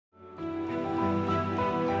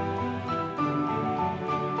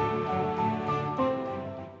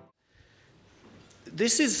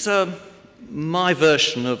This is my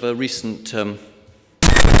version of a recent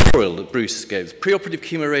tutorial that Bruce gave. Preoperative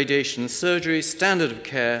chemoradiation surgery, standard of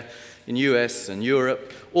care in US and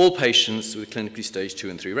Europe, all patients with clinically stage 2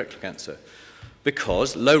 and 3 rectal cancer.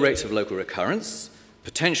 Because low rates of local recurrence,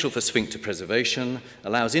 potential for sphincter preservation,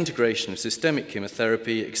 allows integration of systemic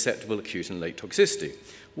chemotherapy, acceptable acute and late toxicity.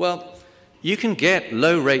 Well, you can get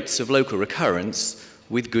low rates of local recurrence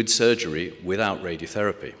with good surgery without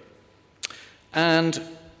radiotherapy. And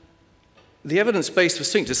the evidence base for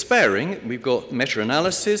sphincter sparing, we've got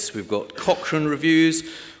meta-analysis, we've got Cochrane reviews,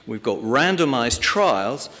 we've got randomized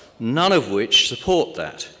trials, none of which support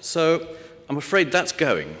that. So I'm afraid that's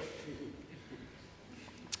going.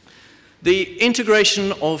 The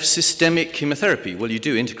integration of systemic chemotherapy. Well, you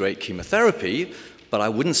do integrate chemotherapy, but I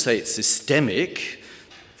wouldn't say it's systemic.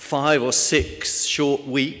 5 or 6 short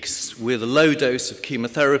weeks with a low dose of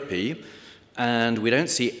chemotherapy, and we don't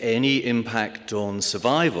see any impact on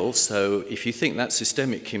survival. So if you think that's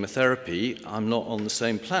systemic chemotherapy, I'm not on the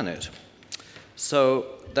same planet. So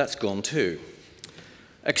that's gone too.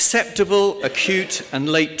 Acceptable acute and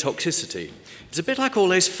late toxicity. It's a bit like all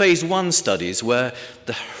those phase 1 studies where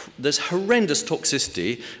there's horrendous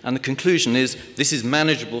toxicity and the conclusion is this is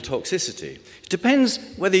manageable toxicity. It depends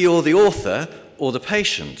whether you're the author or the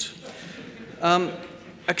patient.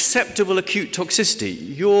 Acceptable acute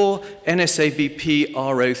toxicity. Your NSABP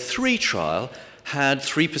R03 trial had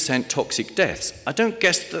 3% toxic deaths. I don't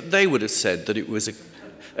guess that they would have said that it was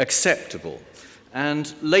acceptable.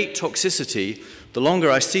 And late toxicity, the longer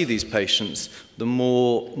I see these patients, the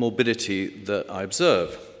more morbidity that I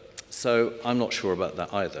observe. So I'm not sure about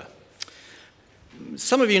that either.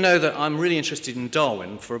 Some of you know that I'm really interested in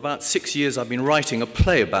Darwin. For about 6 years I've been writing a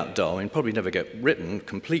play about Darwin, probably never get written,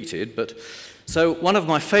 completed, but so one of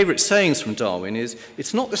my favorite sayings from Darwin is,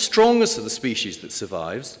 it's not the strongest of the species that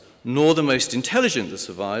survives, nor the most intelligent that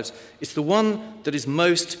survives, it's the one that is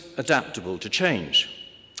most adaptable to change.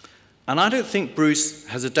 And I don't think Bruce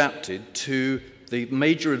has adapted to the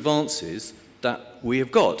major advances that we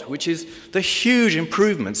have got, which is the huge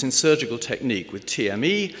improvements in surgical technique with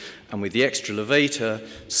TME and with the extra levator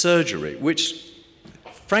surgery, which,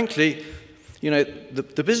 frankly, you know,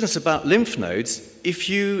 the business about lymph nodes, if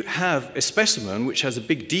you have a specimen which has a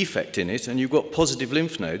big defect in it and you've got positive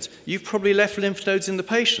lymph nodes, you've probably left lymph nodes in the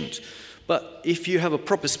patient. But if you have a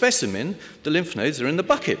proper specimen, the lymph nodes are in the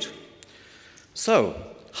bucket. So,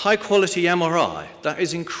 high-quality MRI, that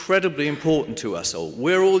is incredibly important to us all.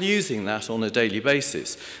 We're all using that on a daily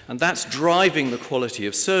basis, and that's driving the quality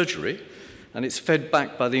of surgery, and it's fed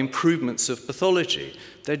back by the improvements of pathology.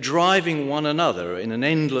 They're driving one another in an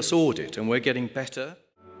endless audit, and we're getting better.